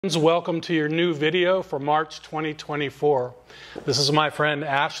Welcome to your new video for March 2024. This is my friend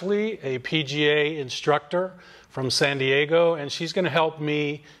Ashley, a PGA instructor from San Diego, and she's going to help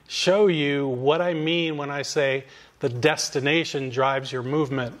me show you what I mean when I say the destination drives your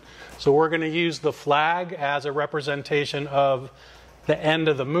movement. So we're going to use the flag as a representation of the end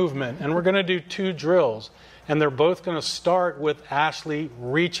of the movement, and we're going to do two drills, and they're both going to start with Ashley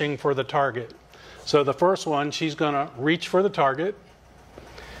reaching for the target. So the first one, she's going to reach for the target.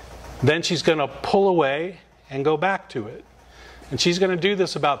 Then she's going to pull away and go back to it. And she's going to do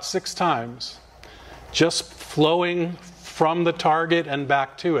this about 6 times, just flowing from the target and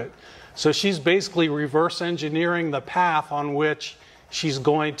back to it. So she's basically reverse engineering the path on which she's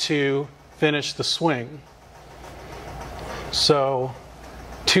going to finish the swing. So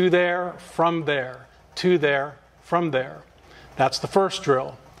to there, from there, to there, from there. That's the first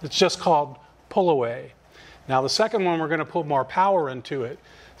drill. It's just called pull away. Now the second one, we're going to put more power into it.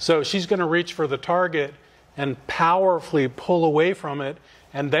 So she's going to reach for the target and powerfully pull away from it,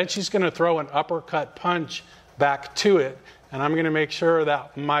 and then she's going to throw an uppercut punch back to it, and I'm going to make sure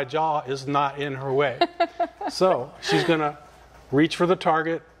that my jaw is not in her way. So she's going to reach for the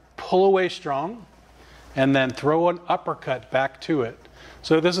target, pull away strong, and then throw an uppercut back to it.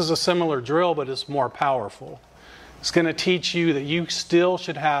 So this is a similar drill, but it's more powerful. It's going to teach you that you still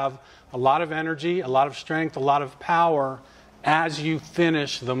should have a lot of energy, a lot of strength, a lot of power as you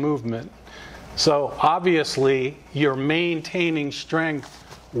finish the movement. So obviously you're maintaining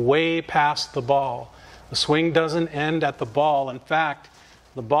strength way past the ball. The swing doesn't end at the ball. In fact,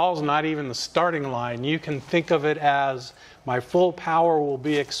 the ball's not even the starting line. You can think of it as my full power will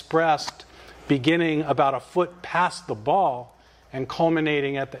be expressed beginning about a foot past the ball and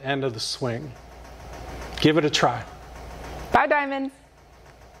culminating at the end of the swing. Give it a try. Bye, Diamonds.